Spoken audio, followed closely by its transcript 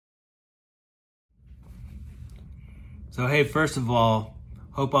So hey, first of all,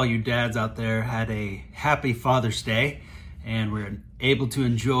 hope all you dads out there had a happy Father's Day and were able to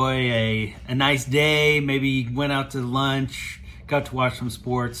enjoy a nice day. Maybe went out to lunch, got to watch some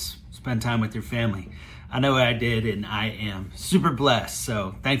sports, spend time with your family. I know I did, and I am super blessed,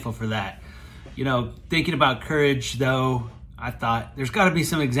 so thankful for that. You know, thinking about courage though, I thought there's got to be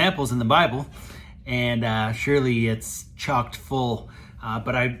some examples in the Bible, and surely it's chocked full.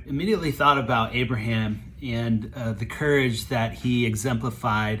 But I immediately thought about Abraham and the courage that he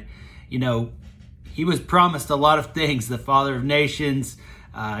exemplified. You know, he was promised a lot of things, the father of nations,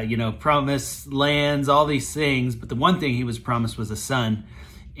 promised lands, all these things. But the one thing he was promised was a son.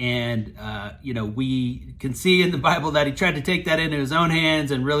 And, we can see in the Bible that he tried to take that into his own hands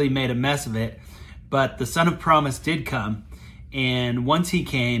and really made a mess of it. But the son of promise did come. And once he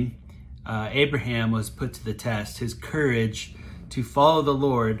came, Abraham was put to the test. His courage to follow the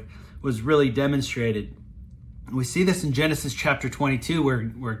Lord was really demonstrated. We see this in Genesis chapter 22,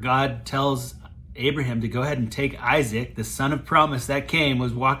 where God tells Abraham to go ahead and take Isaac, the son of promise that came,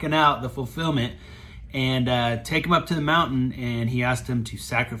 was walking out the fulfillment, and take him up to the mountain, and he asked him to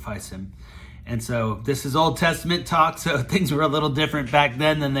sacrifice him. And so this is Old Testament talk, so things were a little different back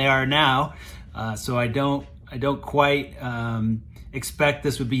then than they are now. So I don't quite expect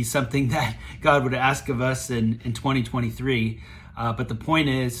this would be something that God would ask of us in 2023. But the point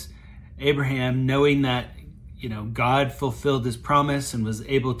is, Abraham, knowing that, God fulfilled his promise and was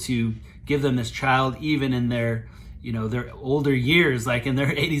able to give them this child, even in their older years, like in their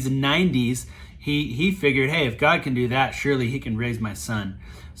 80s and 90s, he figured, hey, if God can do that, surely he can raise my son.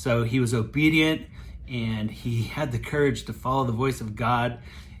 So he was obedient, and he had the courage to follow the voice of God.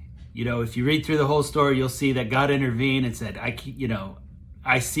 If you read through the whole story, you'll see that God intervened and said,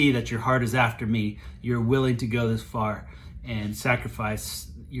 I see that your heart is after me. You're willing to go this far and sacrifice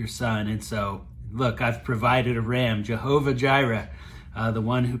your son. And so, look, I've provided a ram, Jehovah Jireh, the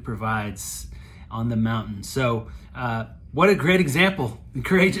one who provides on the mountain. So what a great example, the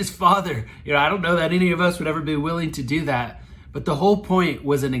courageous father. I don't know that any of us would ever be willing to do that. But the whole point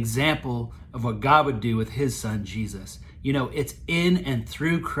was an example of what God would do with his son, Jesus. It's in and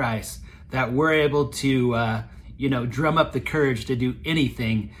through Christ that we're able to, drum up the courage to do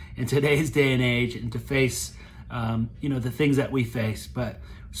anything in today's day and age and to face, the things that we face. But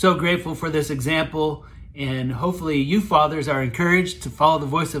so grateful for this example. And hopefully you fathers are encouraged to follow the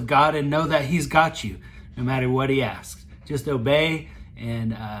voice of God and know that he's got you no matter what he asks. Just obey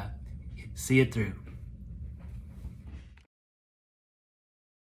and see it through.